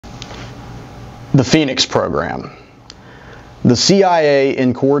The Phoenix Program. The CIA,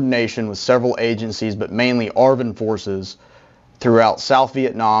 in coordination with several agencies, but mainly ARVN forces, throughout South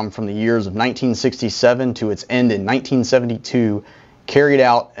Vietnam from the years of 1967 to its end in 1972, carried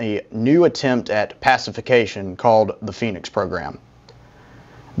out a new attempt at pacification called the Phoenix Program.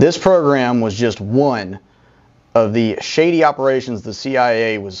 This program was just one of the shady operations the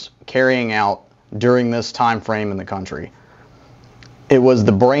CIA was carrying out during this time frame in the country. It was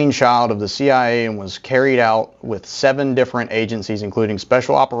the brainchild of the CIA and was carried out with 7 different agencies, including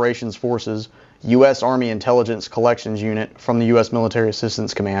Special Operations Forces, U.S. Army Intelligence Collections Unit from the U.S. Military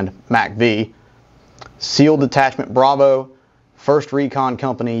Assistance Command, MACV, SEAL Detachment Bravo, 1st Recon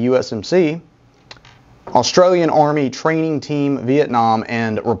Company, USMC, Australian Army Training Team Vietnam,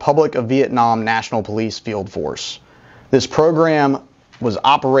 and Republic of Vietnam National Police Field Force. This program was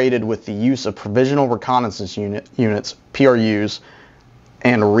operated with the use of Provisional Reconnaissance Units, PRUs,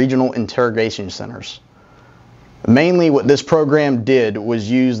 and regional interrogation centers. Mainly what this program did was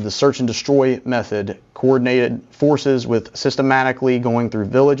use the search and destroy method, coordinated forces with systematically going through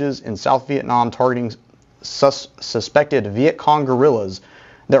villages in South Vietnam targeting suspected Viet Cong guerrillas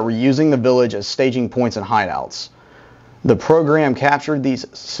that were using the village as staging points and hideouts. The program captured these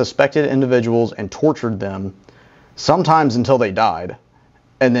suspected individuals and tortured them, sometimes until they died,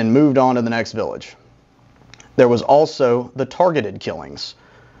 and then moved on to the next village. There was also the targeted killings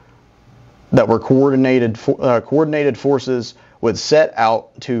that were coordinated forces would set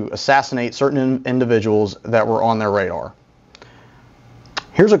out to assassinate certain individuals that were on their radar.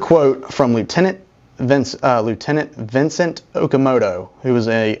 Here's a quote from Lieutenant Vincent Okamoto, who was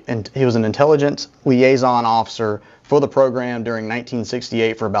an intelligence liaison officer for the program during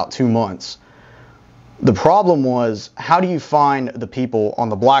 1968 for about 2 months. The problem was, how do you find the people on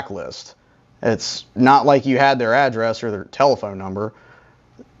the blacklist? It's not like you had their address or their telephone number.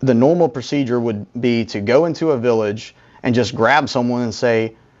 The normal procedure would be to go into a village and just grab someone and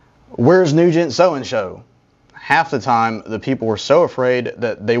say, "Where's Nugent so-and-so?" Half the time, the people were so afraid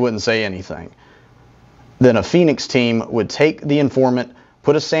that they wouldn't say anything. Then a Phoenix team would take the informant,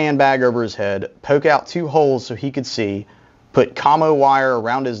 put a sandbag over his head, poke out 2 holes so he could see, put camo wire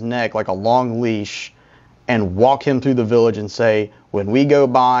around his neck like a long leash, and walk him through the village and say, "When we go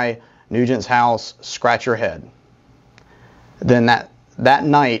by Nugent's house, scratch your head." Then that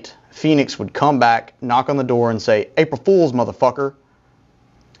night, Phoenix would come back, knock on the door, and say, "April Fool's, motherfucker."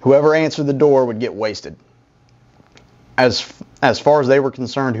 Whoever answered the door would get wasted. As far as they were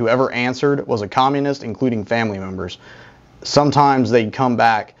concerned, whoever answered was a communist, including family members. Sometimes they'd come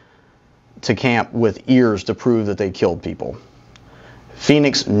back to camp with ears to prove that they killed people.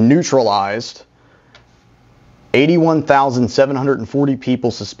 Phoenix neutralized 81,740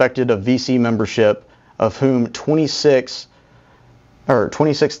 people suspected of VC membership, of whom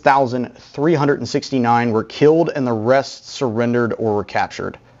 26,369 were killed and the rest surrendered or were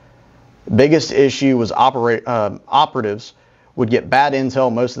captured. Biggest issue was operatives would get bad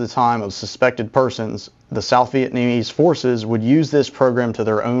intel most of the time of suspected persons. The South Vietnamese forces would use this program to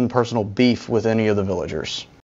their own personal beef with any of the villagers.